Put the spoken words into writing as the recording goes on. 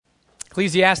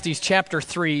Ecclesiastes chapter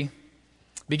 3,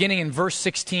 beginning in verse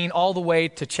 16, all the way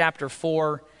to chapter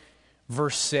 4,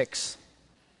 verse 6.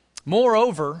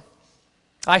 Moreover,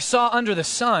 I saw under the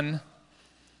sun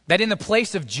that in the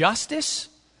place of justice,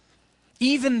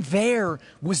 even there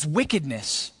was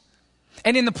wickedness.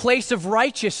 And in the place of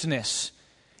righteousness,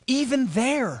 even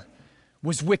there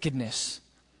was wickedness.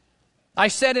 I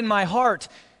said in my heart,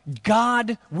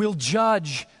 God will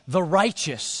judge the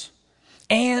righteous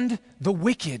and the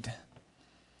wicked.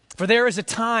 For there is a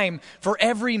time for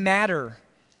every matter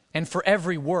and for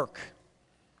every work.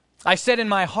 I said in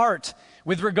my heart,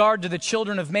 with regard to the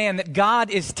children of man, that God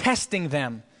is testing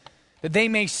them, that they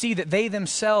may see that they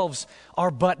themselves are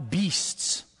but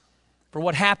beasts. For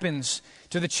what happens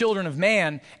to the children of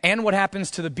man and what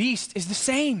happens to the beast is the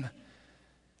same.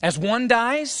 As one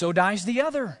dies, so dies the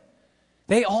other.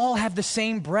 They all have the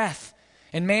same breath,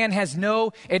 and man has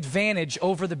no advantage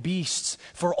over the beasts,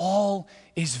 for all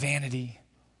is vanity.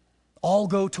 All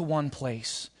go to one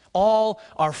place. All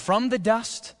are from the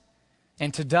dust,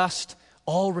 and to dust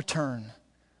all return.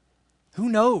 Who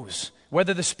knows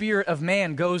whether the spirit of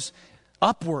man goes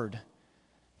upward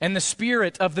and the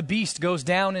spirit of the beast goes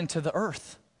down into the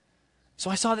earth? So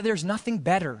I saw that there's nothing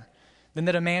better than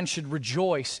that a man should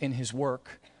rejoice in his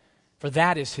work, for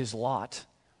that is his lot.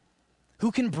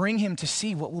 Who can bring him to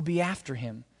see what will be after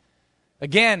him?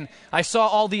 Again, I saw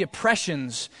all the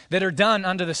oppressions that are done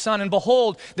under the sun, and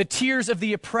behold, the tears of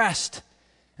the oppressed,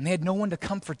 and they had no one to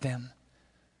comfort them.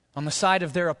 On the side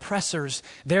of their oppressors,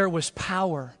 there was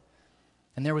power,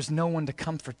 and there was no one to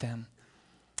comfort them.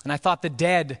 And I thought the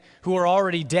dead who are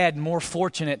already dead more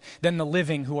fortunate than the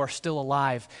living who are still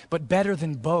alive. But better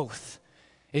than both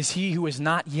is he who has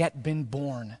not yet been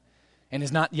born and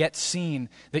has not yet seen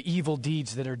the evil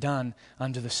deeds that are done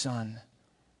under the sun.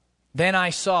 Then I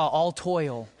saw all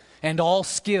toil and all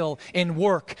skill in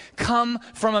work come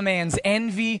from a man's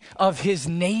envy of his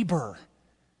neighbor.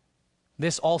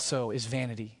 This also is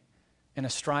vanity and a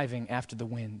striving after the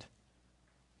wind.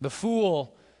 The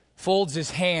fool folds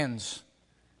his hands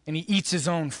and he eats his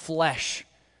own flesh.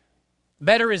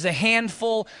 Better is a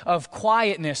handful of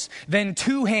quietness than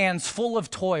 2 hands full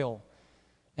of toil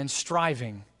and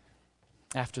striving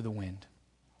after the wind.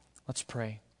 Let's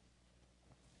pray.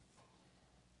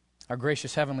 Our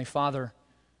gracious Heavenly Father,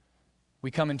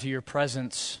 we come into your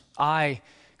presence. I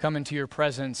come into your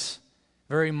presence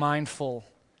very mindful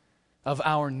of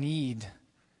our need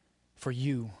for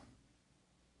you.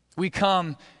 We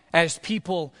come as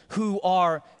people who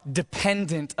are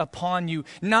dependent upon you,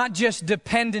 not just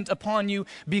dependent upon you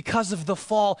because of the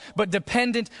fall, but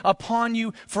dependent upon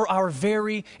you for our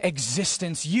very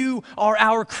existence. You are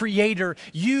our creator.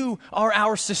 You are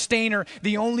our sustainer.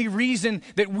 The only reason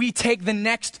that we take the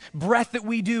next breath that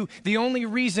we do, the only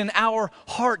reason our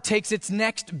heart takes its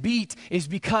next beat is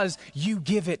because you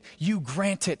give it, you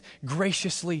grant it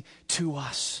graciously to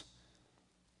us.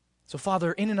 So,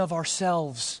 Father, in and of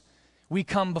ourselves, we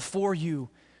come before you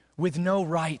with no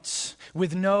rights,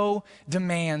 with no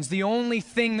demands. The only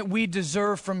thing that we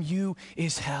deserve from you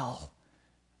is hell.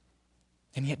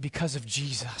 And yet because of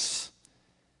Jesus,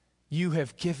 you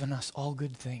have given us all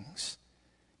good things.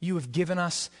 You have given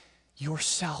us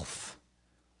yourself.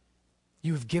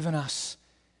 You have given us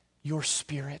your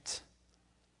Spirit.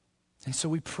 And so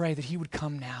we pray that he would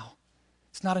come now.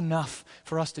 It's not enough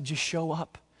for us to just show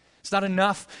up. It's not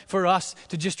enough for us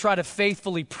to just try to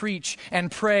faithfully preach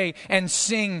and pray and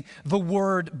sing the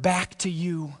word back to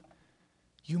you.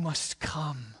 You must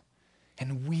come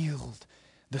and wield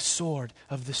the sword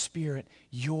of the Spirit,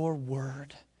 your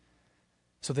word,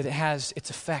 so that it has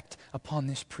its effect upon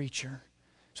this preacher,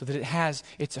 so that it has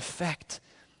its effect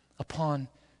upon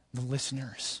the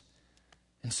listeners.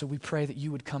 And so we pray that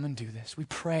you would come and do this. We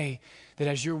pray that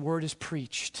as your word is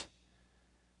preached,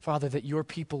 Father, that your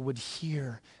people would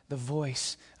hear the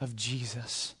voice of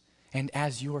Jesus, and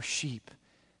as your sheep,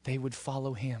 they would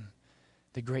follow him,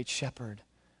 the great shepherd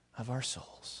of our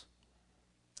souls.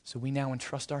 So we now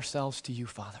entrust ourselves to you,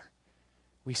 Father.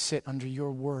 We sit under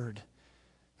your word,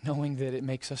 knowing that it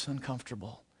makes us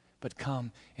uncomfortable, but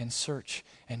come and search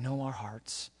and know our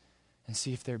hearts and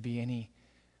see if there be any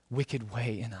wicked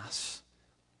way in us,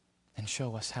 and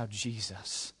show us how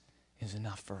Jesus is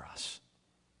enough for us.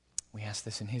 We ask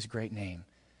this in his great name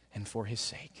and for his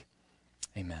sake.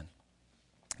 Amen.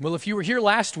 Well, if you were here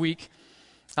last week,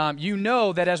 you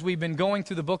know that as we've been going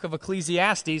through the book of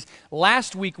Ecclesiastes,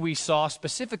 last week we saw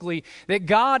specifically that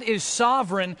God is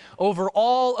sovereign over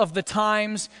all of the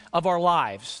times of our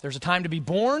lives. There's a time to be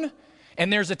born,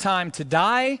 and there's a time to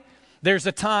die. There's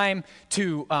a time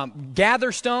to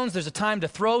gather stones. There's a time to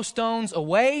throw stones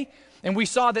away. And we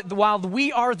saw that while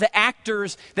we are the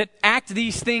actors that act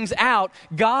these things out,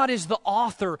 God is the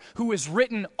author who has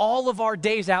written all of our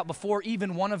days out before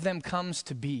even one of them comes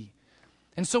to be.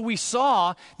 And so we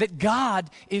saw that God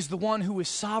is the one who is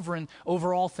sovereign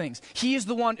over all things. He is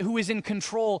the one who is in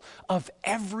control of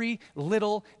every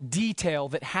little detail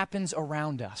that happens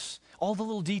around us, all the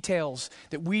little details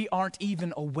that we aren't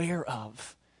even aware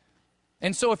of.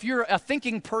 And so if you're a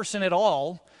thinking person at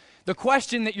all, the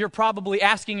question that you're probably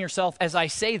asking yourself as I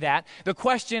say that, the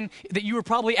question that you were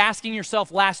probably asking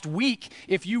yourself last week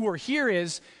if you were here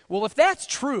is, well, if that's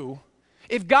true,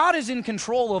 if God is in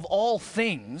control of all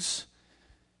things,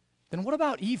 then what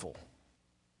about evil?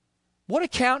 What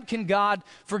account can God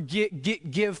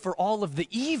give for all of the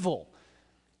evil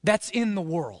that's in the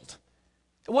world?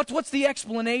 What's the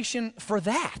explanation for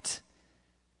that?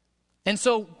 And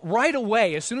so right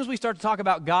away, as soon as we start to talk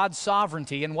about God's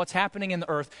sovereignty and what's happening in the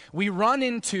earth, we run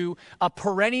into a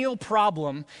perennial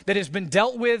problem that has been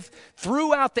dealt with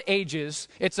throughout the ages.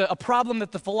 It's a problem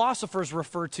that the philosophers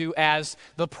refer to as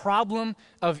the problem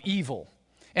of evil.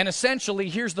 And essentially,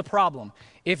 here's the problem.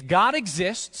 If God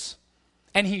exists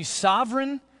and he's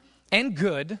sovereign and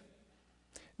good,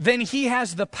 then he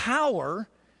has the power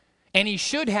and he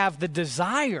should have the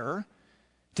desire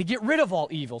to get rid of all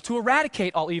evil, to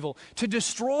eradicate all evil, to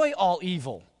destroy all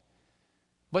evil.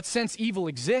 But since evil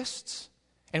exists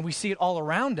and we see it all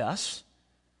around us,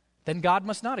 then God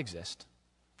must not exist.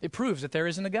 It proves that there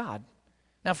isn't a God.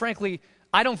 Now, frankly,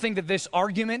 I don't think that this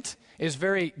argument is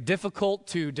very difficult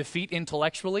to defeat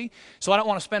intellectually, so I don't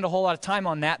want to spend a whole lot of time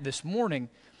on that this morning.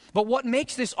 But what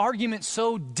makes this argument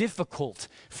so difficult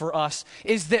for us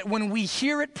is that when we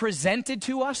hear it presented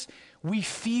to us, we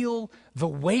feel the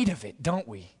weight of it, don't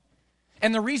we?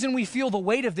 And the reason we feel the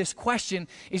weight of this question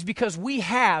is because we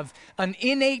have an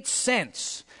innate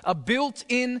sense, a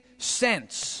built-in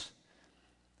sense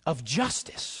of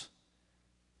justice.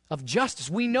 Of justice.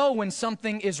 We know when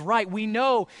something is right. We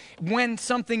know when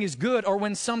something is good or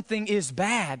when something is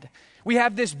bad. We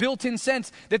have this built-in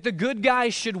sense that the good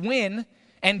guys should win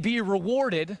and be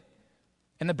rewarded,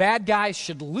 and the bad guys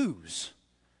should lose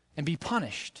and be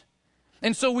punished.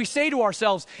 And so we say to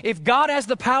ourselves, if God has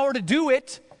the power to do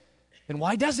it, then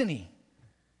why doesn't he?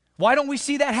 Why don't we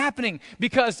see that happening?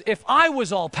 Because if I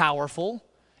was all-powerful,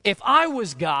 if I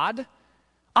was God,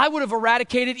 I would have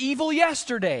eradicated evil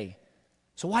yesterday.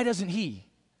 So why doesn't he?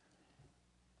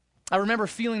 I remember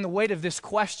feeling the weight of this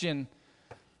question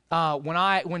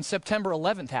when September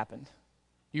 11th happened.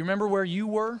 You remember where you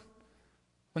were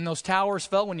when those towers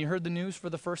fell, when you heard the news for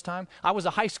the first time? I was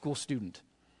a high school student.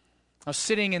 I was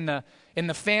sitting in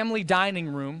the family dining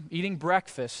room, eating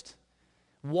breakfast,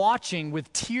 watching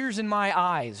with tears in my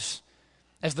eyes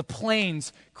as the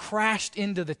planes crashed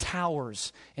into the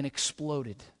towers and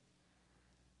exploded.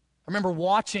 I remember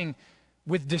watching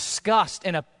with disgust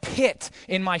and a pit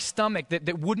in my stomach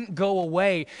that wouldn't go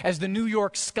away as the New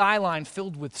York skyline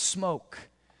filled with smoke.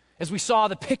 As we saw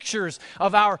the pictures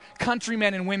of our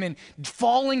countrymen and women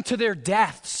falling to their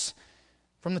deaths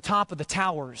from the top of the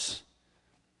towers.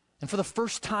 And for the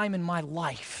first time in my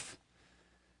life,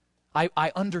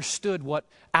 I understood what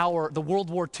the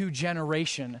World War II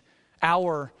generation,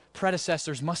 our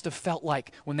predecessors must have felt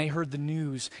like when they heard the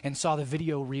news and saw the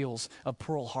video reels of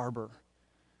Pearl Harbor.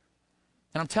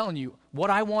 And I'm telling you, what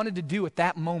I wanted to do at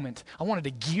that moment, I wanted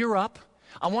to gear up.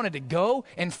 I wanted to go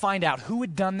and find out who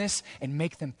had done this and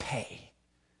make them pay.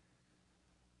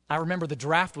 I remember the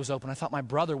draft was open. I thought my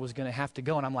brother was going to have to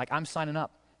go, and I'm like, I'm signing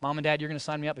up. Mom and Dad, you're going to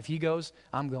sign me up. If he goes,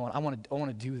 I'm going. I want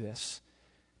to do this.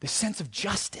 This sense of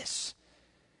justice.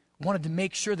 I wanted to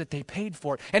make sure that they paid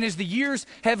for it. And as the years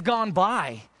have gone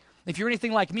by, if you're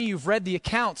anything like me, you've read the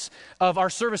accounts of our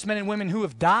servicemen and women who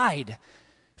have died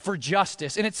for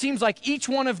justice. And it seems like each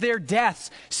one of their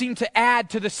deaths seem to add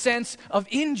to the sense of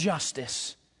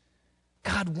injustice.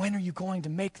 God, when are you going to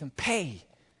make them pay?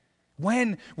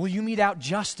 When will you mete out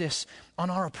justice on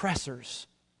our oppressors?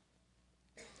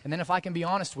 And then if I can be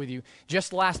honest with you,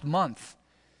 just last month,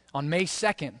 on May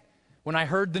 2nd, when I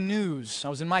heard the news, I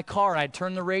was in my car, I had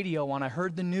turned the radio on, I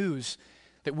heard the news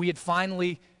that we had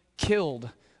finally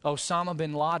killed Osama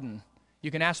bin Laden.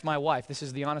 You can ask my wife, this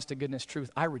is the honest to goodness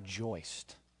truth, I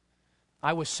rejoiced.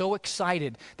 I was so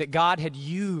excited that God had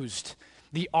used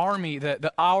the army,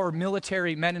 our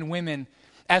military men and women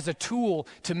as a tool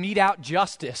to mete out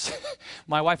justice.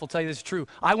 My wife will tell you this is true.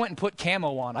 I went and put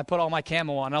camo on. I put all my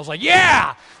camo on. And I was like,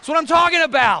 yeah, that's what I'm talking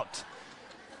about.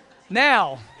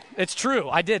 Now, it's true.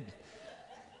 I did.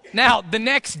 Now, the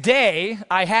next day,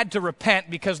 I had to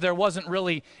repent because there wasn't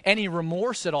really any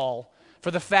remorse at all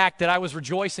for the fact that I was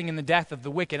rejoicing in the death of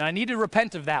the wicked. And I need to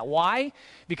repent of that. Why?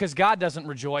 Because God doesn't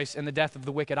rejoice in the death of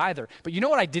the wicked either. But you know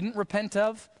what I didn't repent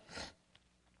of?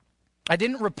 I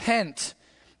didn't repent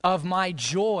of my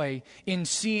joy in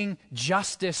seeing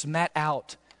justice met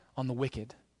out on the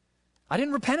wicked. I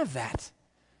didn't repent of that.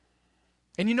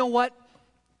 And you know what?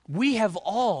 We have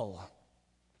all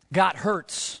got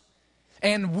hurts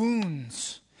and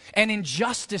wounds and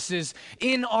injustices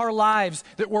in our lives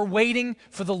that we're waiting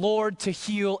for the Lord to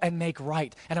heal and make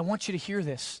right. And I want you to hear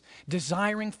this.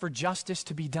 Desiring for justice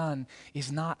to be done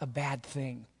is not a bad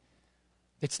thing.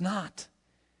 It's not.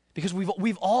 Because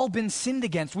we've all been sinned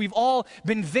against. We've all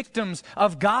been victims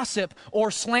of gossip or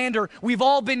slander. We've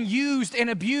all been used and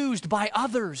abused by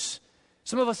others.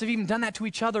 Some of us have even done that to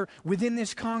each other within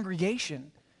this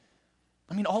congregation.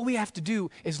 I mean, all we have to do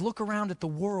is look around at the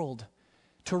world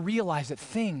to realize that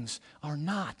things are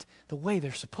not the way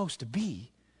they're supposed to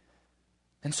be.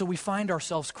 And so we find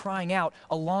ourselves crying out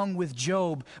along with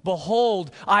Job,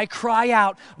 "Behold, I cry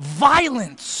out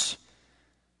violence,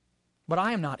 but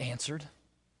I am not answered.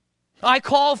 I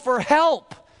call for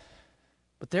help,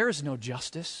 but there is no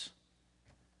justice.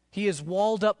 He has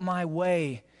walled up my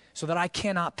way so that I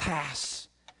cannot pass.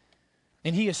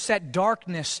 And he has set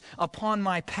darkness upon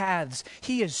my paths.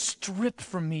 He has stripped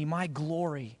from me my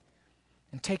glory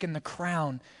and taken the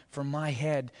crown from my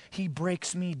head. He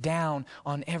breaks me down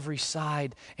on every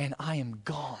side, and I am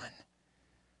gone.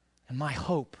 And my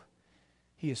hope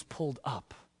he has pulled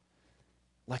up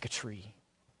like a tree."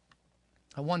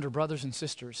 I wonder, brothers and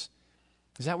sisters,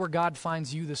 is that where God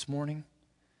finds you this morning?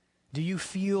 Do you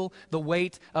feel the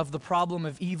weight of the problem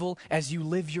of evil as you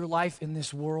live your life in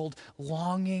this world,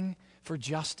 longing for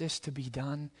justice to be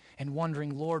done and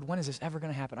wondering, "Lord, when is this ever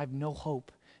going to happen?" I have no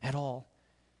hope at all.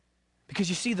 Because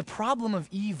you see, the problem of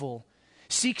evil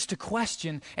seeks to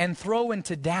question and throw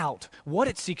into doubt. What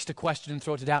it seeks to question and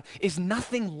throw into doubt is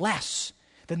nothing less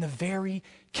than the very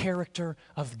character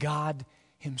of God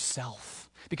himself.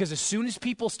 Because as soon as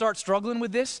people start struggling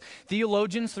with this,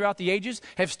 theologians throughout the ages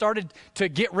have started to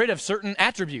get rid of certain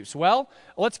attributes. Well,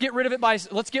 let's get rid of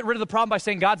the problem by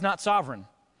saying God's not sovereign,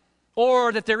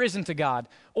 or that there isn't a God,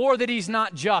 or that he's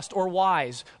not just or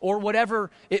wise, or whatever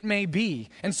it may be.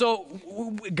 And so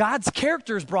God's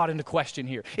character is brought into question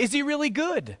here. Is he really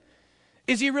good?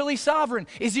 Is he really sovereign?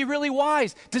 Is he really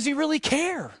wise? Does he really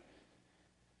care?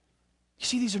 You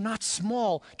see, these are not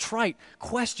small, trite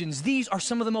questions. These are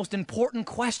some of the most important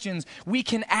questions we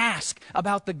can ask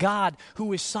about the God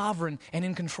who is sovereign and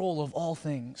in control of all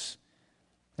things.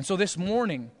 And so this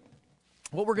morning,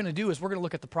 what we're going to do is we're going to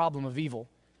look at the problem of evil.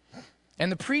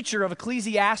 And the preacher of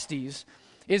Ecclesiastes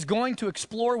is going to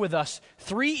explore with us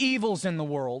 3 evils in the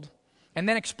world and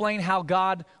then explain how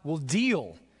God will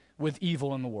deal with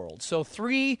evil in the world. So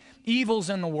 3 evils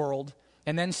in the world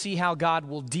and then see how God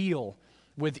will deal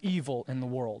with evil in the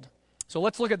world. So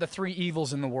let's look at the 3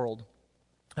 evils in the world.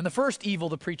 And the first evil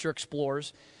the preacher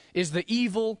explores is the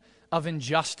evil of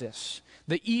injustice.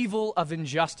 The evil of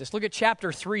injustice. Look at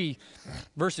chapter 3,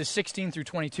 verses 16 through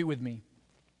 22 with me.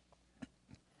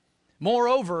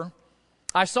 "Moreover,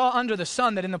 I saw under the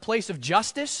sun that in the place of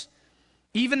justice,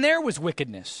 even there was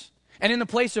wickedness. And in the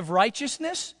place of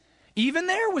righteousness, even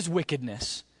there was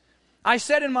wickedness. I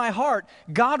said in my heart,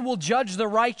 God will judge the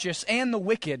righteous and the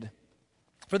wicked.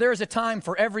 For there is a time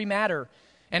for every matter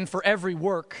and for every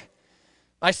work.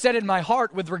 I said in my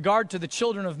heart with regard to the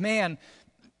children of man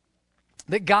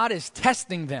that God is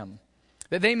testing them,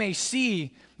 that they may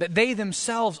see that they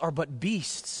themselves are but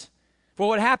beasts. For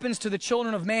what happens to the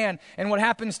children of man and what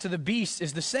happens to the beasts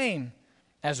is the same.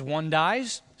 As one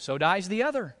dies, so dies the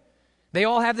other. They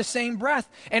all have the same breath,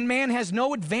 and man has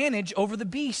no advantage over the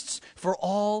beasts, for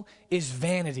all is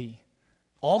vanity.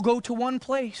 All go to one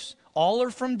place. All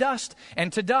are from dust,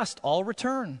 and to dust all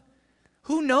return.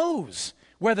 Who knows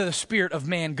whether the spirit of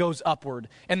man goes upward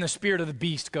and the spirit of the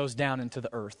beast goes down into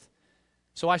the earth?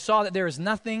 So I saw that there is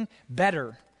nothing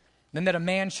better than that a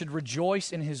man should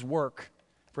rejoice in his work,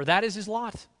 for that is his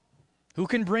lot. Who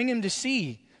can bring him to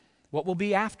see what will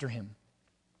be after him?"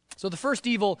 So the first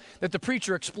evil that the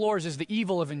preacher explores is the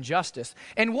evil of injustice.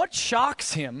 And what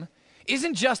shocks him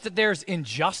isn't just that there's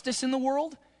injustice in the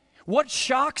world. What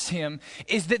shocks him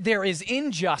is that there is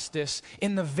injustice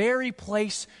in the very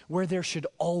place where there should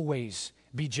always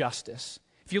be justice.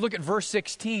 If you look at verse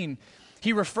 16,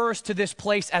 he refers to this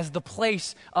place as the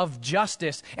place of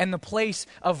justice and the place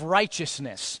of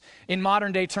righteousness. In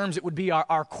modern day terms, it would be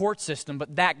our court system,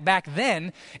 but back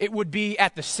then, it would be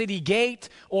at the city gate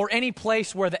or any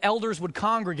place where the elders would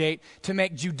congregate to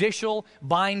make judicial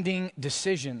binding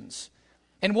decisions.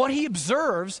 And what he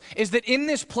observes is that in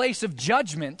this place of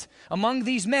judgment among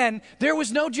these men, there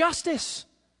was no justice.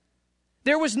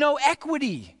 There was no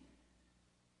equity.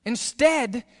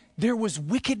 Instead, there was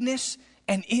wickedness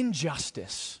and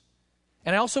injustice.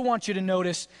 And I also want you to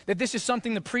notice that this is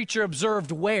something the preacher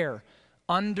observed where?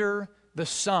 Under the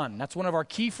sun. That's one of our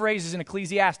key phrases in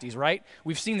Ecclesiastes, right?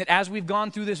 We've seen that as we've gone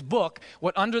through this book,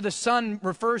 what under the sun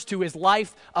refers to is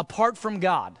life apart from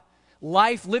God.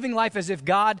 Living life as if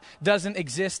God doesn't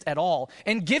exist at all.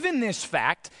 And given this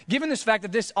fact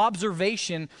that this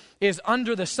observation is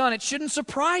under the sun, it shouldn't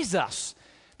surprise us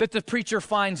that the preacher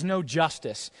finds no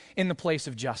justice in the place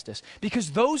of justice.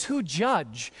 Because those who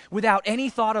judge without any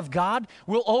thought of God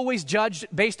will always judge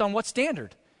based on what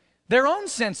standard? Their own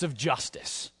sense of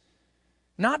justice,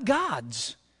 not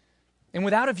God's. And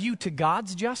without a view to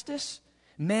God's justice,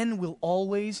 men will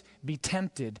always be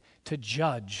tempted to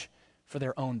judge for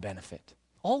their own benefit.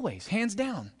 Always, hands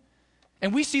down.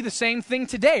 And we see the same thing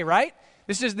today, right?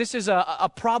 This is a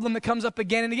problem that comes up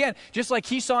again and again. Just like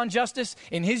he saw injustice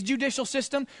in his judicial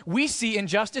system, we see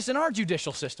injustice in our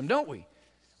judicial system, don't we?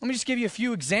 Let me just give you a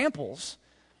few examples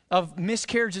of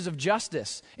miscarriages of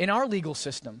justice in our legal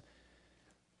system.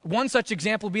 One such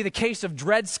example would be the case of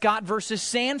Dred Scott versus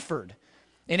Sanford.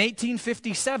 In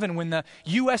 1857, when the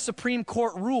U.S. Supreme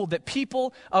Court ruled that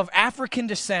people of African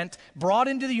descent brought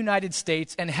into the United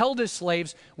States and held as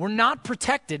slaves were not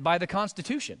protected by the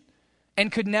Constitution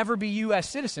and could never be U.S.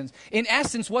 citizens. In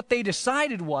essence, what they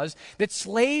decided was that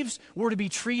slaves were to be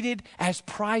treated as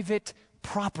private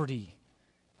property,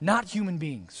 not human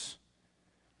beings.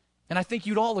 And I think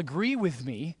you'd all agree with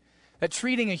me that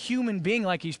treating a human being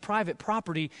like he's private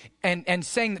property and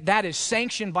saying that that is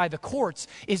sanctioned by the courts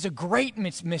is a great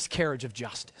miscarriage of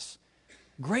justice.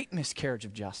 Great miscarriage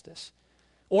of justice.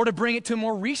 Or to bring it to a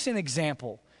more recent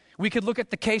example, we could look at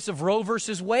the case of Roe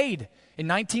versus Wade in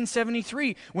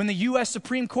 1973, when the U.S.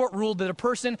 Supreme Court ruled that a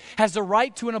person has the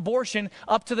right to an abortion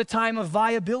up to the time of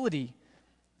viability.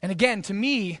 And again, to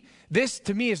me, this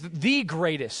is the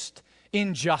greatest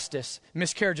injustice,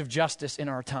 miscarriage of justice in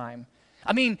our time.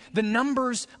 I mean, the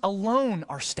numbers alone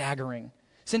are staggering.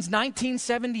 Since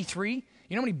 1973, you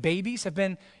know how many babies have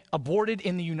been aborted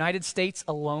in the United States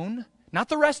alone? Not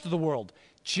the rest of the world,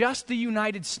 just the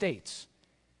United States.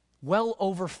 Well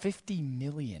over 50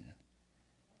 million.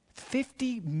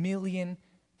 50 million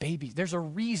babies. There's a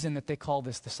reason that they call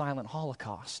this the silent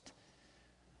Holocaust.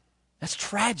 That's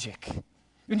tragic.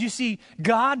 And you see,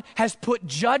 God has put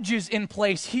judges in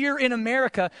place here in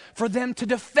America for them to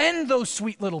defend those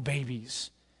sweet little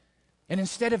babies. And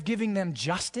instead of giving them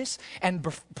justice and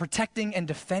protecting and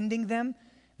defending them,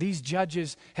 these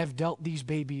judges have dealt these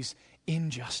babies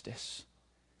injustice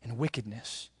and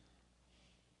wickedness.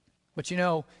 But you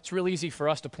know, it's real easy for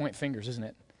us to point fingers, isn't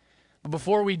it? But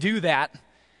before we do that,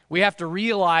 we have to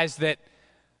realize that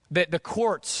the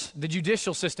courts, the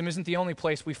judicial system, isn't the only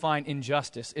place we find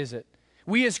injustice, is it?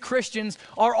 We as Christians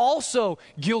are also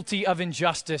guilty of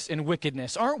injustice and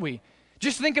wickedness, aren't we?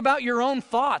 Just think about your own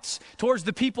thoughts towards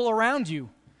the people around you.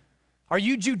 Are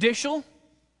you judicial?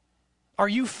 Are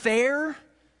you fair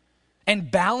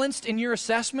and balanced in your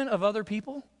assessment of other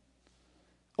people?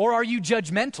 Or are you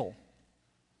judgmental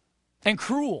and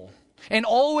cruel and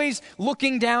always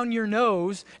looking down your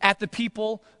nose at the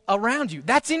people around you?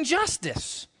 That's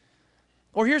injustice.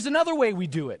 Or here's another way we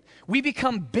do it. We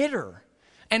become bitter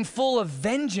and full of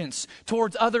vengeance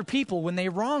towards other people when they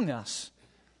wrong us.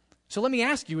 So let me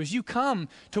ask you, as you come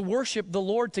to worship the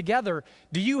Lord together,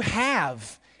 do you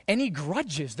have any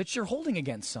grudges that you're holding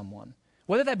against someone?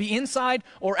 Whether that be inside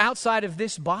or outside of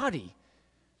this body.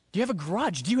 Do you have a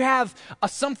grudge? Do you have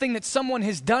something that someone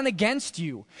has done against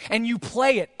you and you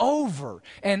play it over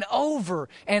and over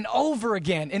and over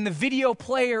again in the video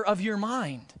player of your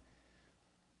mind?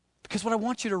 Because what I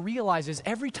want you to realize is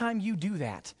every time you do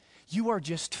that, you are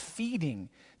just feeding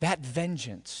that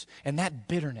vengeance and that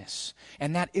bitterness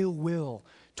and that ill will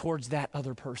towards that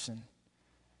other person.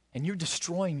 And you're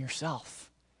destroying yourself.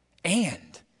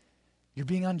 And you're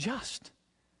being unjust.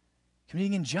 You're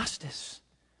being injustice.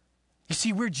 You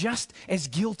see, we're just as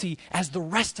guilty as the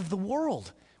rest of the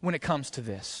world when it comes to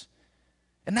this.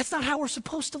 And that's not how we're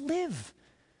supposed to live.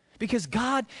 Because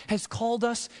God has called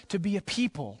us to be a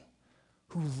people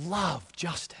who love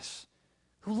justice.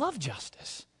 Who love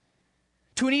justice.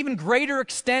 To an even greater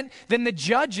extent than the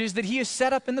judges that he has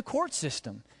set up in the court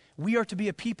system. We are to be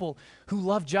a people who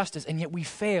love justice, and yet we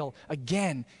fail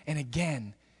again and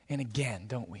again and again,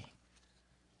 don't we?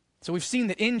 So we've seen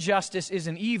that injustice is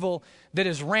an evil that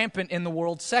is rampant in the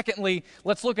world. Secondly,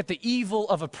 let's look at the evil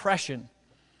of oppression.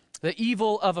 The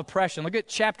evil of oppression. Look at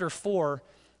chapter 4,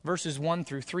 verses 1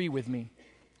 through 3 with me.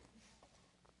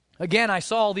 Again, I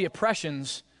saw all the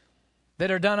oppressions that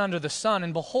are done under the sun,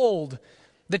 and behold,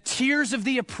 the tears of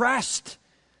the oppressed,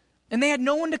 and they had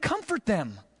no one to comfort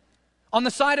them. On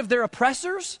the side of their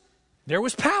oppressors, there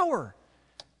was power,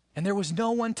 and there was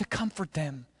no one to comfort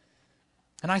them.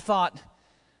 And I thought,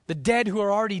 the dead who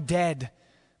are already dead,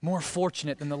 more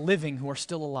fortunate than the living who are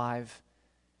still alive.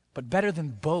 But better than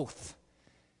both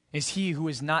is he who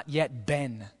has not yet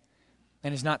been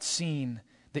and has not seen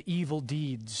the evil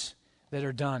deeds that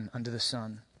are done under the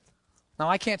sun. Now,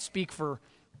 I can't speak for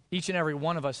each and every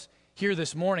one of us here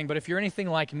this morning, but if you're anything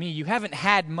like me, you haven't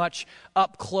had much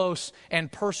up close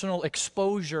and personal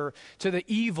exposure to the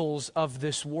evils of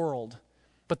this world.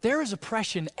 But there is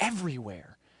oppression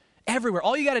everywhere. Everywhere.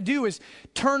 All you got to do is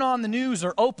turn on the news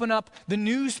or open up the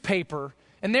newspaper,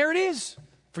 and there it is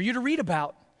for you to read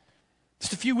about.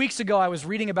 Just a few weeks ago, I was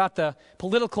reading about the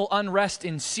political unrest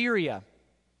in Syria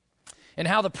and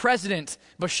how the president,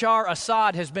 Bashar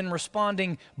Assad, has been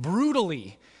responding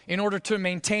brutally in order to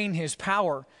maintain his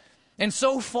power. And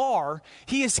so far,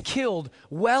 he has killed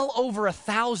well over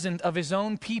 1,000 of his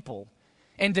own people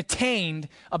and detained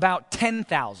about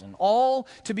 10,000, all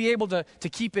to be able to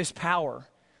keep his power.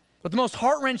 But the most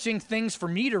heart-wrenching things for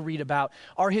me to read about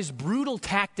are his brutal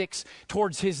tactics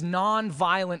towards his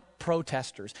non-violent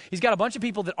protesters. He's got a bunch of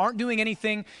people that aren't doing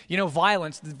anything,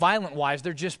 violent-wise.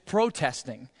 They're just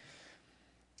protesting.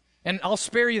 And I'll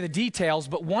spare you the details,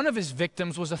 but one of his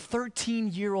victims was a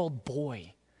 13-year-old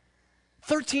boy.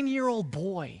 13-year-old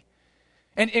boy.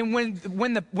 And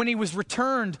when he was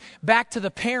returned back to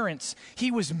the parents, he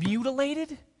was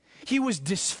mutilated, he was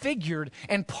disfigured,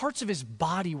 and parts of his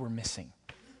body were missing.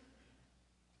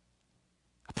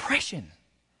 Oppression.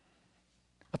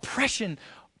 Oppression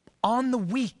on the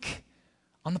weak,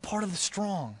 on the part of the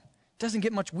strong. Doesn't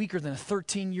get much weaker than a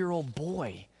 13-year-old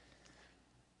boy.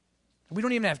 We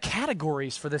don't even have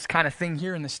categories for this kind of thing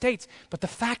here in the States, but the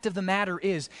fact of the matter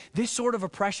is, this sort of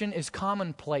oppression is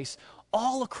commonplace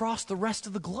all across the rest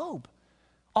of the globe,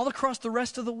 all across the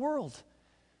rest of the world.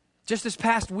 Just this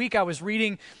past week, I was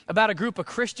reading about a group of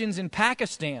Christians in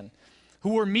Pakistan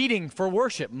who were meeting for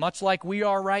worship, much like we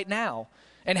are right now.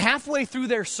 And halfway through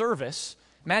their service,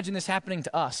 imagine this happening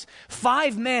to us,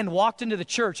 5 men walked into the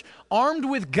church armed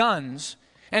with guns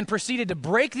and proceeded to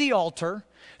break the altar,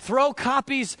 throw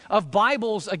copies of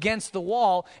Bibles against the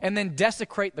wall, and then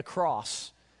desecrate the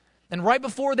cross. And right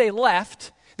before they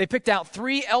left, they picked out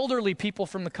 3 elderly people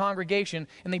from the congregation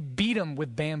and they beat them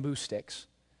with bamboo sticks.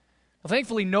 Well,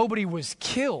 thankfully, nobody was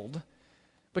killed.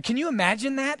 But can you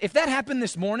imagine that? If that happened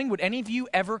this morning, would any of you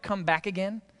ever come back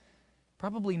again?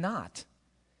 Probably not.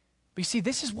 But you see,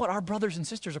 this is what our brothers and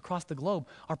sisters across the globe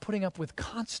are putting up with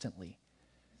constantly.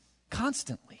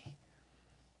 Constantly.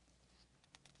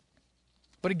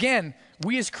 But again,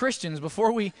 we as Christians,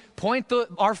 before we point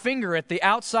our finger at the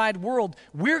outside world,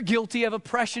 we're guilty of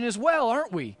oppression as well,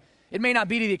 aren't we? It may not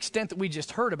be to the extent that we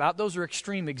just heard about. Those are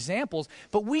extreme examples.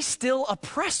 But we still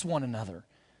oppress one another.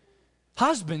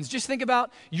 Husbands, just think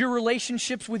about your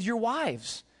relationships with your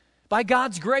wives. By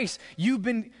God's grace, you've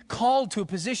been called to a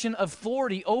position of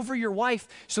authority over your wife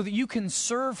so that you can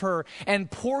serve her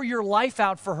and pour your life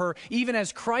out for her, even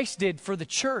as Christ did for the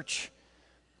church.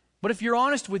 But if you're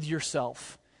honest with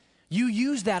yourself, you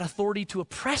use that authority to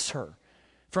oppress her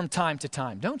from time to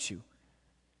time, don't you?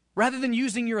 Rather than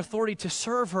using your authority to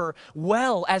serve her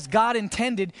well as God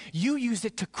intended, you use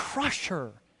it to crush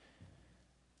her.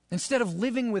 Instead of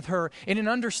living with her in an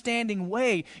understanding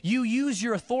way, you use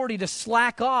your authority to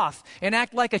slack off and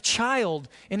act like a child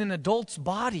in an adult's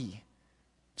body.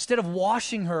 Instead of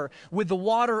washing her with the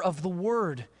water of the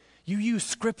Word, you use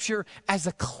Scripture as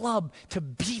a club to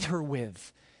beat her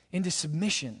with into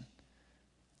submission.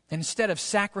 And instead of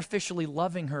sacrificially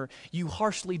loving her, you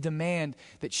harshly demand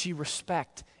that she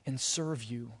respect and serve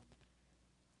you.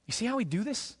 You see how we do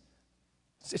this?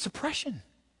 It's oppression.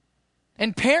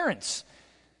 And parents,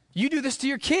 you do this to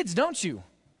your kids, don't you?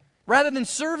 Rather than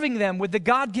serving them with the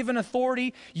God-given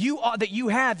authority that you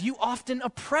have, you often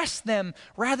oppress them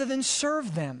rather than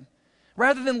serve them.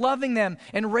 Rather than loving them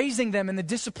and raising them in the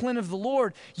discipline of the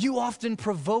Lord, you often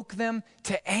provoke them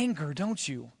to anger, don't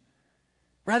you?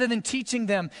 Rather than teaching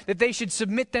them that they should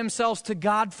submit themselves to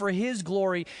God for His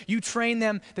glory, you train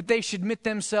them that they should submit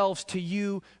themselves to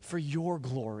you for your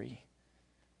glory.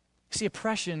 See,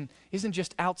 oppression isn't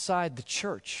just outside the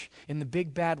church in the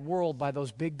big bad world by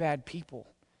those big bad people.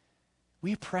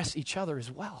 We oppress each other as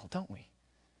well, don't we?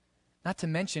 Not to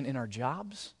mention in our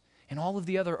jobs and all of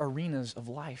the other arenas of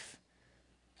life.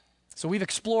 So we've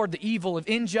explored the evil of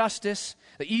injustice,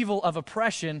 the evil of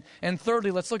oppression, and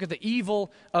thirdly, let's look at the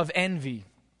evil of envy.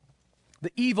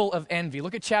 The evil of envy.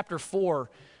 Look at chapter 4,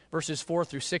 verses 4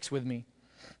 through 6 with me.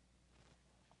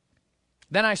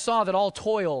 Then I saw that all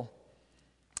toil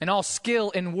and all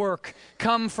skill in work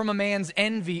come from a man's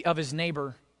envy of his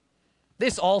neighbor.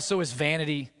 This also is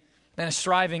vanity and a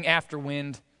striving after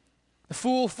wind. The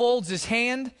fool folds his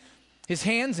hands,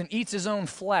 and eats his own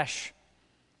flesh.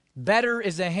 Better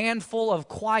is a handful of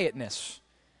quietness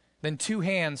than 2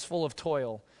 hands full of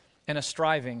toil and a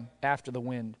striving after the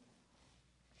wind.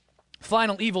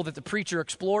 Final evil that the preacher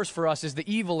explores for us is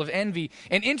the evil of envy.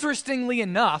 And interestingly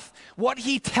enough, what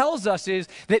he tells us is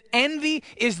that envy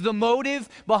is the motive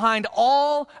behind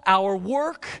all our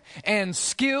work and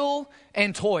skill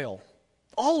and toil.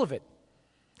 All of it.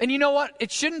 And you know what?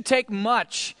 It shouldn't take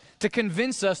much to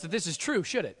convince us that this is true,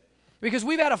 should it? Because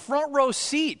we've had a front row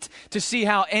seat to see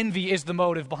how envy is the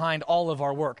motive behind all of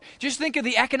our work. Just think of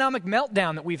the economic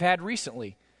meltdown that we've had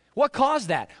recently. What caused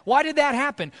that? Why did that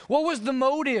happen? What was the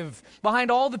motive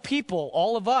behind all the people,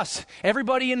 all of us,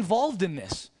 everybody involved in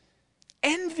this?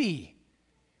 Envy.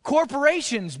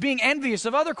 Corporations being envious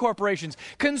of other corporations.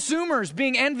 Consumers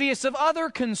being envious of other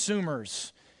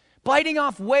consumers. Biting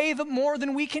off way more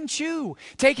than we can chew.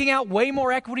 Taking out way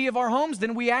more equity of our homes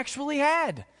than we actually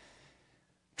had.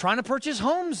 Trying to purchase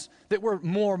homes that were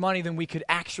more money than we could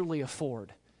actually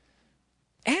afford.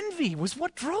 Envy was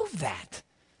what drove that.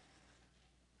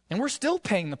 And we're still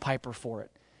paying the piper for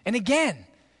it. And again,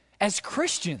 as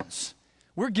Christians,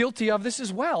 we're guilty of this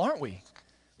as well, aren't we?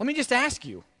 Let me just ask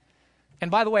you. And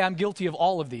by the way, I'm guilty of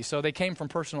all of these, so they came from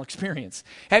personal experience.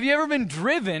 Have you ever been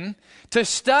driven to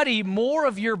study more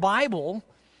of your Bible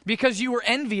because you were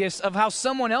envious of how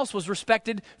someone else was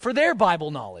respected for their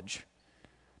Bible knowledge?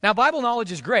 Now, Bible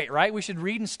knowledge is great, right? We should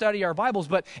read and study our Bibles,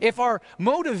 but if our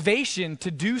motivation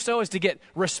to do so is to get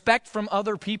respect from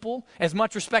other people, as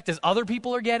much respect as other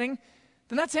people are getting,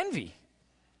 then that's envy.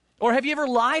 Or have you ever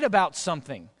lied about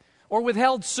something or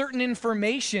withheld certain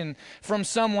information from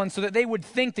someone so that they would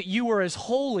think that you were as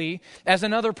holy as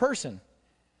another person?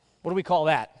 What do we call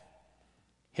that?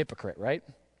 Hypocrite, right?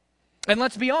 And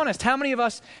let's be honest, how many of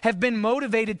us have been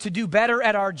motivated to do better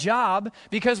at our job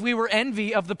because we were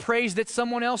envy of the praise that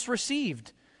someone else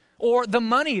received or the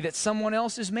money that someone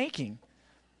else is making?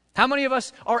 How many of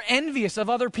us are envious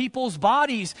of other people's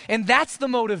bodies, and that's the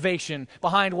motivation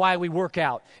behind why we work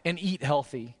out and eat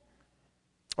healthy?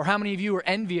 Or how many of you are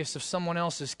envious of someone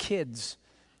else's kids,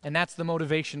 and that's the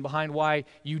motivation behind why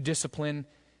you discipline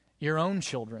your own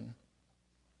children?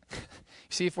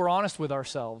 See, if we're honest with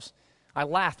ourselves, I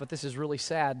laugh, but this is really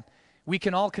sad. We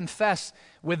can all confess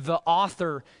with the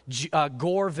author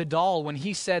Gore Vidal when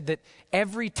he said that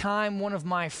every time one of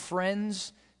my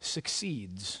friends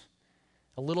succeeds,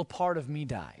 a little part of me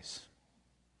dies.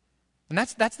 And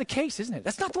that's the case, isn't it?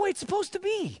 That's not the way it's supposed to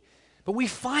be. But we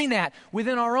find that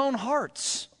within our own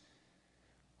hearts.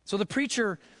 So the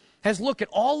preacher has looked at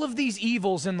all of these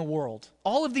evils in the world,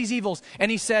 all of these evils,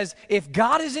 and he says, if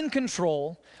God is in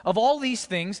control of all these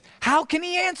things, how can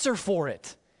he answer for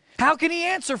it? How can he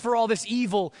answer for all this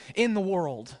evil in the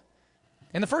world?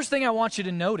 And the first thing I want you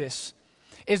to notice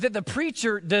is that the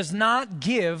preacher does not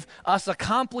give us a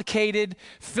complicated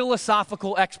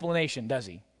philosophical explanation, does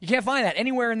he? You can't find that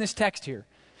anywhere in this text here.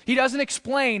 He doesn't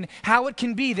explain how it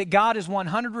can be that God is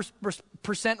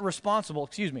 100% responsible.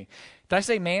 Excuse me. Did I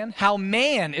say man? How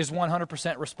man is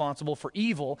 100% responsible for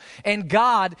evil, and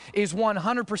God is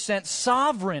 100%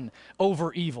 sovereign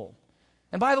over evil.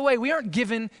 And by the way, we aren't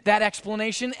given that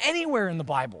explanation anywhere in the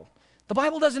Bible. The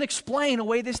Bible doesn't explain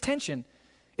away this tension.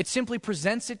 It simply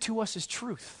presents it to us as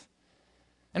truth.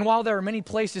 And while there are many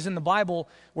places in the Bible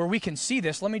where we can see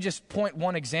this, let me just point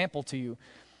one example to you.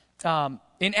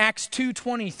 In Acts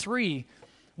 2:23,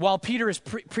 while Peter is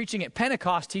preaching at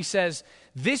Pentecost, he says,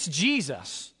 "This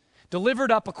Jesus,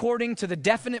 delivered up according to the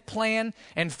definite plan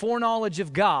and foreknowledge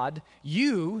of God,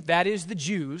 you," that is the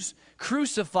Jews,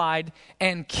 "crucified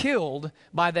and killed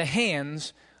by the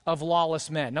hands of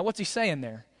lawless men." Now what's he saying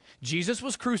there? Jesus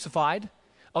was crucified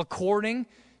according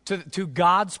to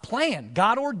God's plan.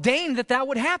 God ordained that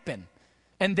would happen,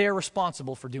 and they're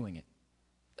responsible for doing it.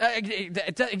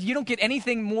 You don't get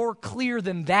anything more clear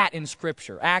than that in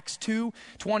Scripture. Acts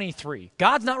 2:23.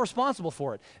 God's not responsible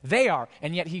for it. They are,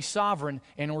 and yet he's sovereign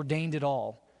and ordained it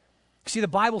all. See, the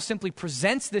Bible simply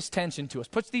presents this tension to us,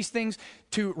 puts these things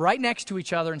right next to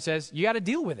each other and says, you got to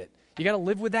deal with it. You got to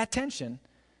live with that tension.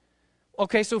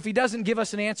 Okay, so if he doesn't give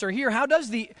us an answer here, how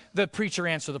does the preacher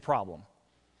answer the problem?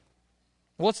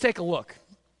 Well, let's take a look.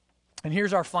 And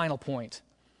here's our final point.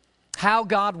 How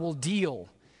God will deal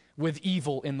with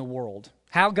evil in the world.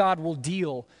 How God will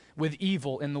deal with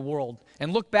evil in the world.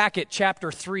 And look back at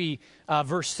chapter 3,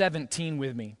 verse 17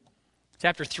 with me.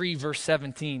 Chapter 3, verse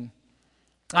 17.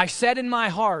 I said in my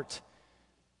heart,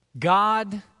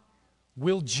 God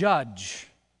will judge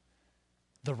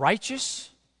the righteous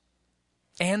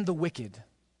and the wicked.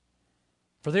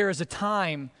 For there is a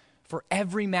time for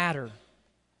every matter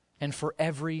and for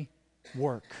every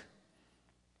work.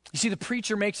 You see, the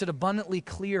preacher makes it abundantly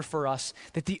clear for us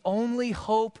that the only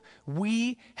hope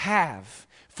we have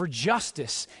for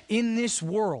justice in this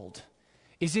world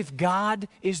is if God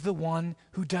is the one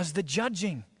who does the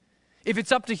judging. If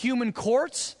it's up to human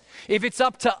courts, if it's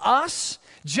up to us,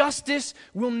 justice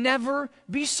will never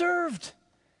be served.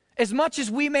 As much as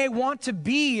we may want to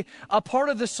be a part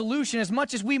of the solution, as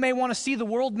much as we may want to see the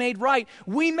world made right,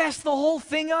 we mess the whole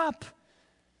thing up.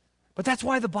 But that's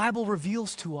why the Bible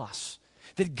reveals to us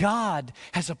that God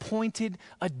has appointed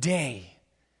a day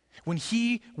when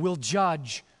He will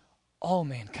judge all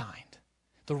mankind,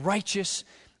 the righteous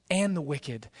and the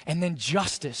wicked, and then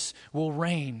justice will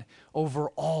reign over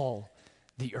all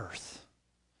the earth.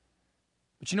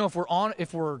 But you know, if we're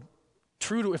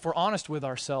honest with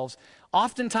ourselves,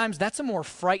 oftentimes that's a more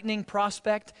frightening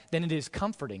prospect than it is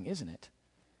comforting, isn't it?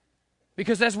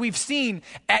 Because as we've seen,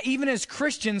 even as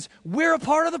Christians, we're a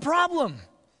part of the problem.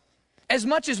 As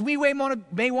much as we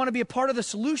may want to be a part of the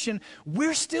solution,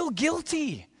 we're still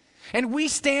guilty. And we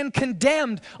stand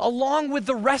condemned along with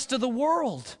the rest of the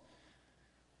world.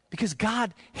 Because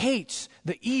God hates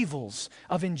the evils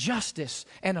of injustice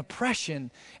and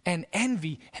oppression and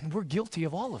envy, and we're guilty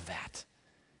of all of that.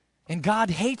 And God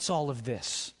hates all of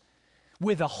this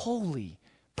with a holy,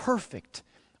 perfect,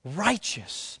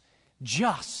 righteous,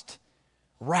 just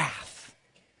wrath.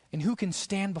 And who can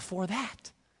stand before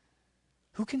that?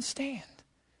 Who can stand?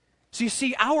 So you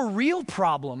see, our real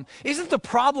problem isn't the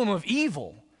problem of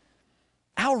evil.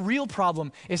 Our real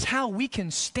problem is how we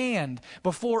can stand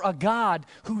before a God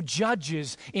who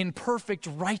judges in perfect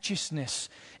righteousness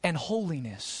and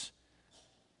holiness.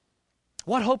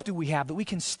 What hope do we have that we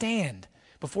can stand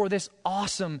before this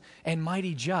awesome and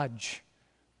mighty judge?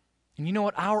 And you know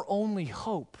what? Our only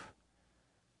hope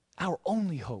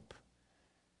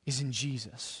is in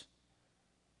Jesus.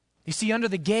 You see, under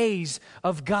the gaze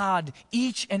of God,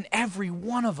 each and every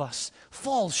one of us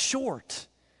falls short.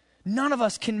 None of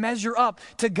us can measure up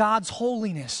to God's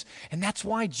holiness. And that's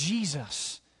why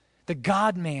Jesus, the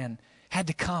God-man, had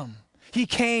to come. He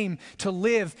came to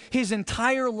live his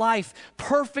entire life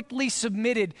perfectly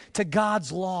submitted to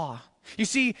God's law. You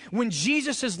see, when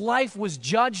Jesus' life was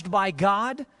judged by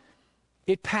God,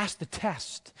 it passed the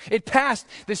test. It passed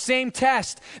the same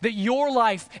test that your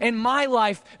life and my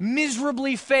life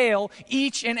miserably fail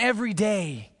each and every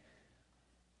day.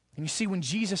 And you see, when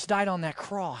Jesus died on that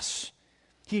cross,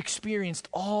 He experienced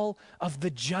all of the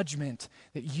judgment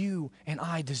that you and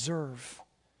I deserve.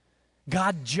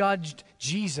 God judged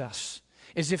Jesus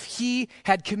as if He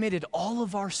had committed all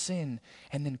of our sin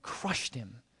and then crushed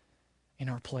Him in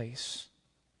our place.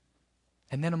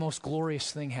 And then a most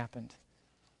glorious thing happened.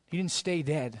 He didn't stay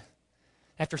dead.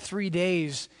 After 3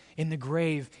 days in the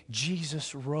grave,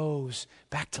 Jesus rose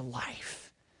back to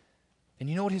life. And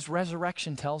you know what His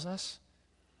resurrection tells us?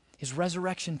 His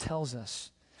resurrection tells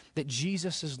us that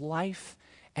Jesus' life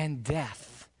and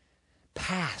death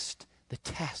passed the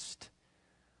test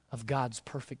of God's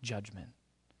perfect judgment.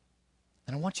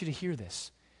 And I want you to hear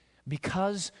this.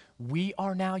 Because we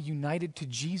are now united to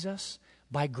Jesus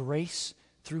by grace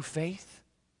through faith,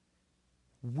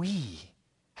 we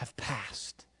have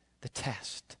passed the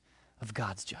test of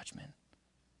God's judgment.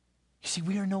 You see,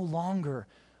 we are no longer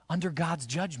under God's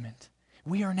judgment.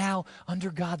 We are now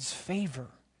under God's favor,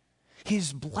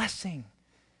 His blessing,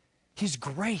 His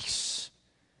grace,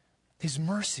 His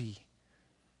mercy.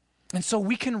 And so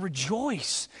we can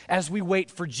rejoice as we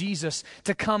wait for Jesus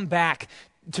to come back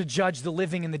to judge the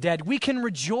living and the dead. We can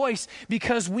rejoice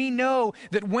because we know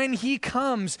that when He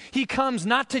comes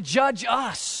not to judge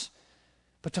us,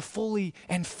 but to fully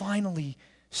and finally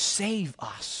save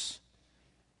us.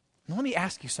 Now let me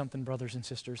ask you something, brothers and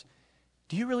sisters.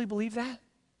 Do you really believe that?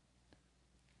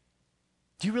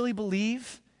 Do you really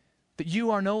believe that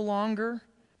you are no longer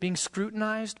being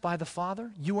scrutinized by the Father?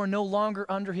 You are no longer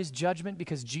under His judgment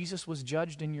because Jesus was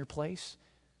judged in your place?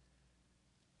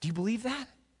 Do you believe that?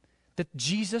 That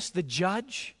Jesus, the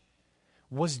judge,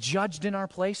 was judged in our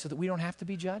place so that we don't have to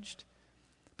be judged?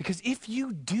 Because if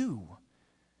you do,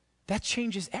 that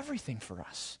changes everything for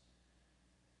us.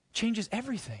 Changes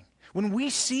everything. When we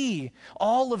see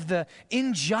all of the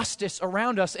injustice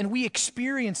around us and we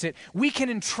experience it, we can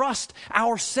entrust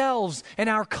ourselves and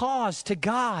our cause to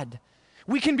God.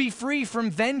 We can be free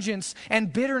from vengeance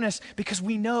and bitterness because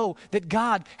we know that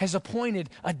God has appointed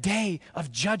a day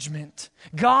of judgment.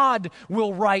 God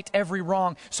will right every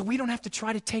wrong, so we don't have to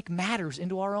try to take matters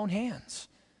into our own hands.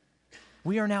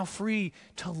 We are now free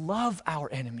to love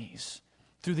our enemies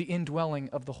through the indwelling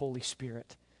of the Holy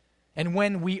Spirit. And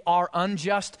when we are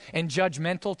unjust and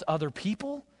judgmental to other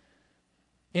people,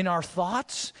 in our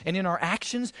thoughts and in our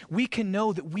actions, we can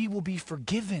know that we will be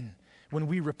forgiven when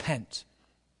we repent.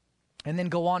 And then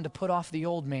go on to put off the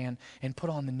old man and put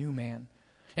on the new man.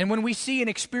 And when we see and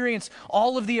experience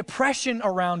all of the oppression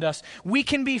around us, we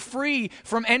can be free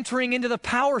from entering into the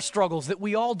power struggles that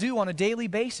we all do on a daily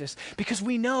basis, because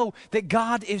we know that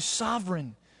God is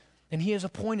sovereign and He has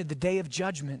appointed the day of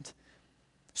judgment.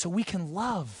 So we can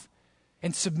love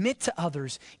and submit to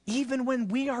others even when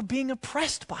we are being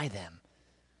oppressed by them.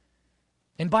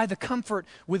 And by the comfort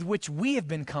with which we have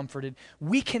been comforted,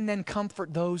 we can then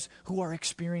comfort those who are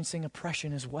experiencing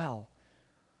oppression as well.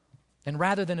 And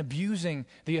rather than abusing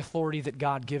the authority that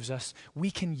God gives us, we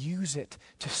can use it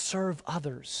to serve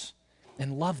others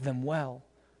and love them well.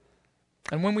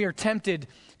 And when we are tempted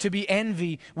to be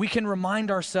envy, we can remind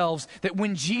ourselves that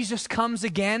when Jesus comes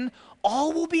again,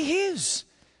 all will be His.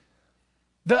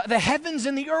 The heavens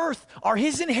and the earth are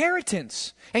His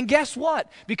inheritance. And guess what?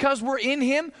 Because we're in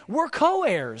Him, we're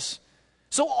co-heirs.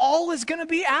 So all is going to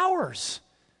be ours.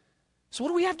 So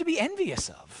what do we have to be envious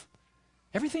of?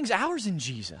 Everything's ours in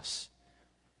Jesus.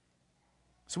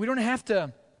 So we don't have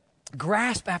to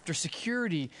grasp after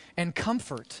security and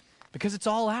comfort because it's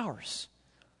all ours.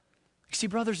 You see,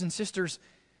 brothers and sisters,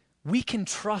 we can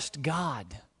trust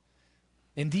God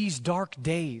in these dark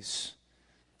days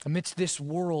amidst this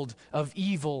world of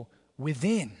evil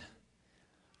within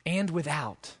and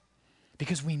without,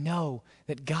 because we know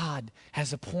that God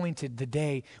has appointed the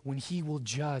day when He will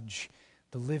judge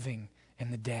the living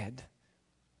and the dead.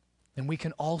 And we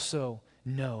can also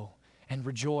know and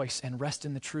rejoice and rest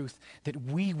in the truth that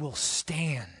we will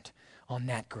stand on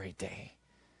that great day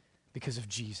because of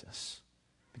Jesus,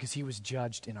 because He was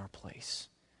judged in our place.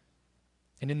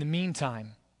 And in the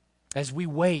meantime, as we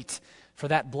wait for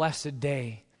that blessed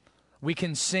day, we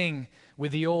can sing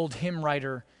with the old hymn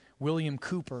writer William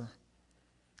Cooper,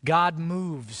 God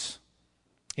moves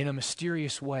in a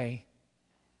mysterious way,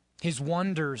 His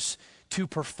wonders to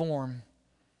perform.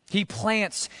 He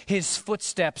plants His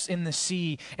footsteps in the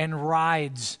sea and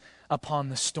rides upon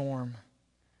the storm.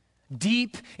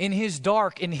 Deep in His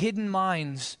dark and hidden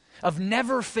minds of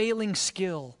never-failing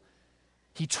skill,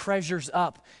 He treasures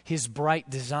up His bright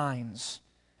designs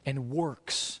and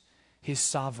works His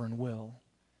sovereign will.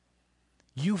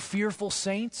 You fearful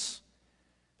saints,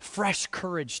 fresh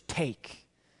courage take.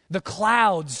 The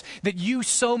clouds that you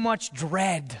so much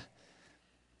dread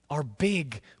are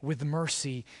big with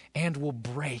mercy and will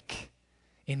break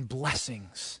in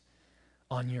blessings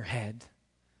on your head.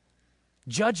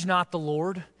 Judge not the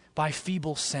Lord by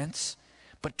feeble sense,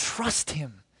 but trust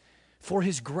Him for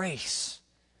His grace.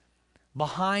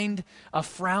 Behind a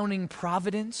frowning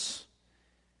providence,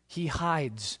 He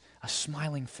hides a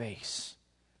smiling face.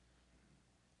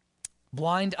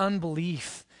 Blind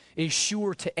unbelief is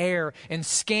sure to err and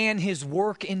scan His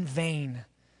work in vain.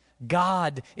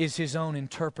 God is His own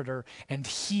interpreter, and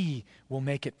He will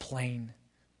make it plain.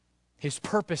 His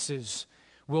purposes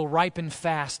will ripen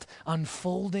fast,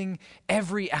 unfolding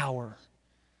every hour.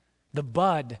 The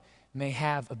bud may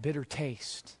have a bitter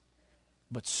taste,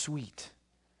 but sweet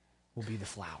will be the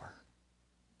flower.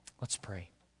 Let's pray.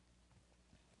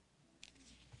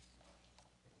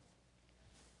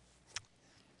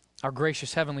 Our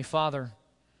gracious Heavenly Father,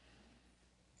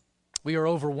 we are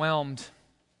overwhelmed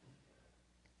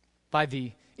by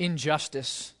the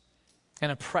injustice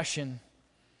and oppression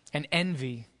and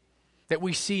envy that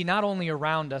we see not only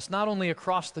around us, not only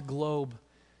across the globe,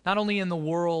 not only in the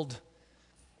world,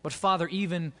 but Father,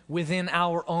 even within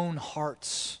our own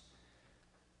hearts.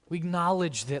 We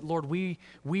acknowledge that, Lord, we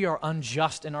are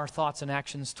unjust in our thoughts and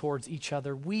actions towards each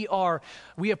other. We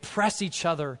oppress each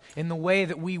other in the way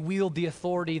that we wield the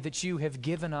authority that you have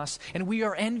given us, and we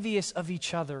are envious of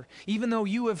each other, even though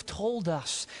you have told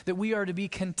us that we are to be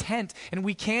content, and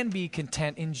we can be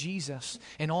content in Jesus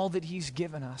and all that He's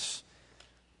given us.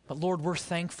 But Lord, we're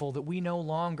thankful that we no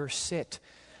longer sit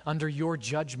under your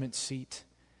judgment seat.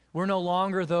 We're no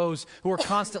longer those who are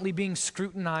constantly being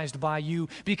scrutinized by you,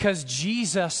 because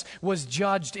Jesus was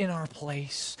judged in our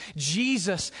place.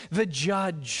 Jesus, the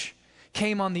judge,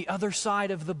 came on the other side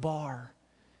of the bar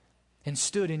and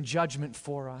stood in judgment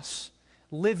for us,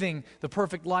 living the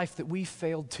perfect life that we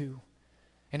failed to,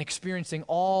 and experiencing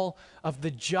all of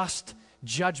the just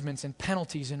judgments and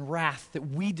penalties and wrath that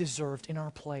we deserved in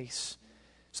our place,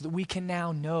 so that we can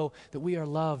now know that we are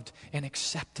loved and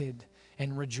accepted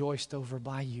and rejoiced over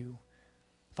by you.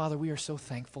 Father, we are so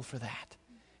thankful for that.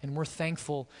 And we're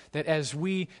thankful that as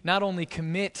we not only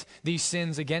commit these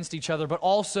sins against each other, but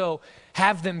also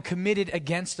have them committed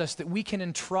against us, that we can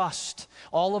entrust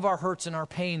all of our hurts and our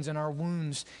pains and our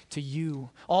wounds to you.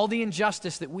 All the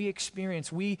injustice that we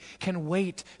experience, we can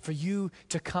wait for you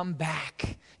to come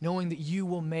back, knowing that you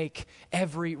will make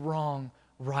every wrong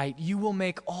right. You will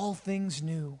make all things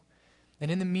new. And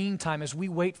in the meantime, as we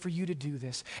wait for you to do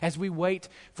this, as we wait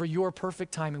for your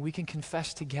perfect timing, we can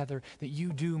confess together that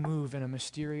you do move in a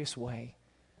mysterious way.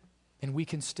 And we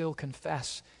can still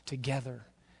confess together,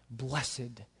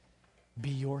 blessed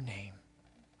be your name.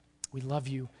 We love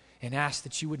you and ask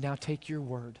that you would now take your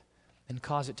word and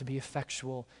cause it to be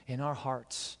effectual in our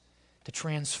hearts, to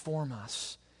transform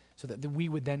us, so that we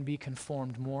would then be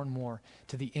conformed more and more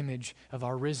to the image of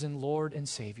our risen Lord and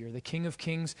Savior, the King of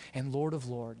Kings and Lord of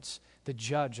Lords, the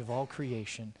Judge of all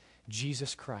creation,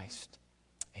 Jesus Christ.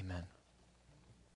 Amen.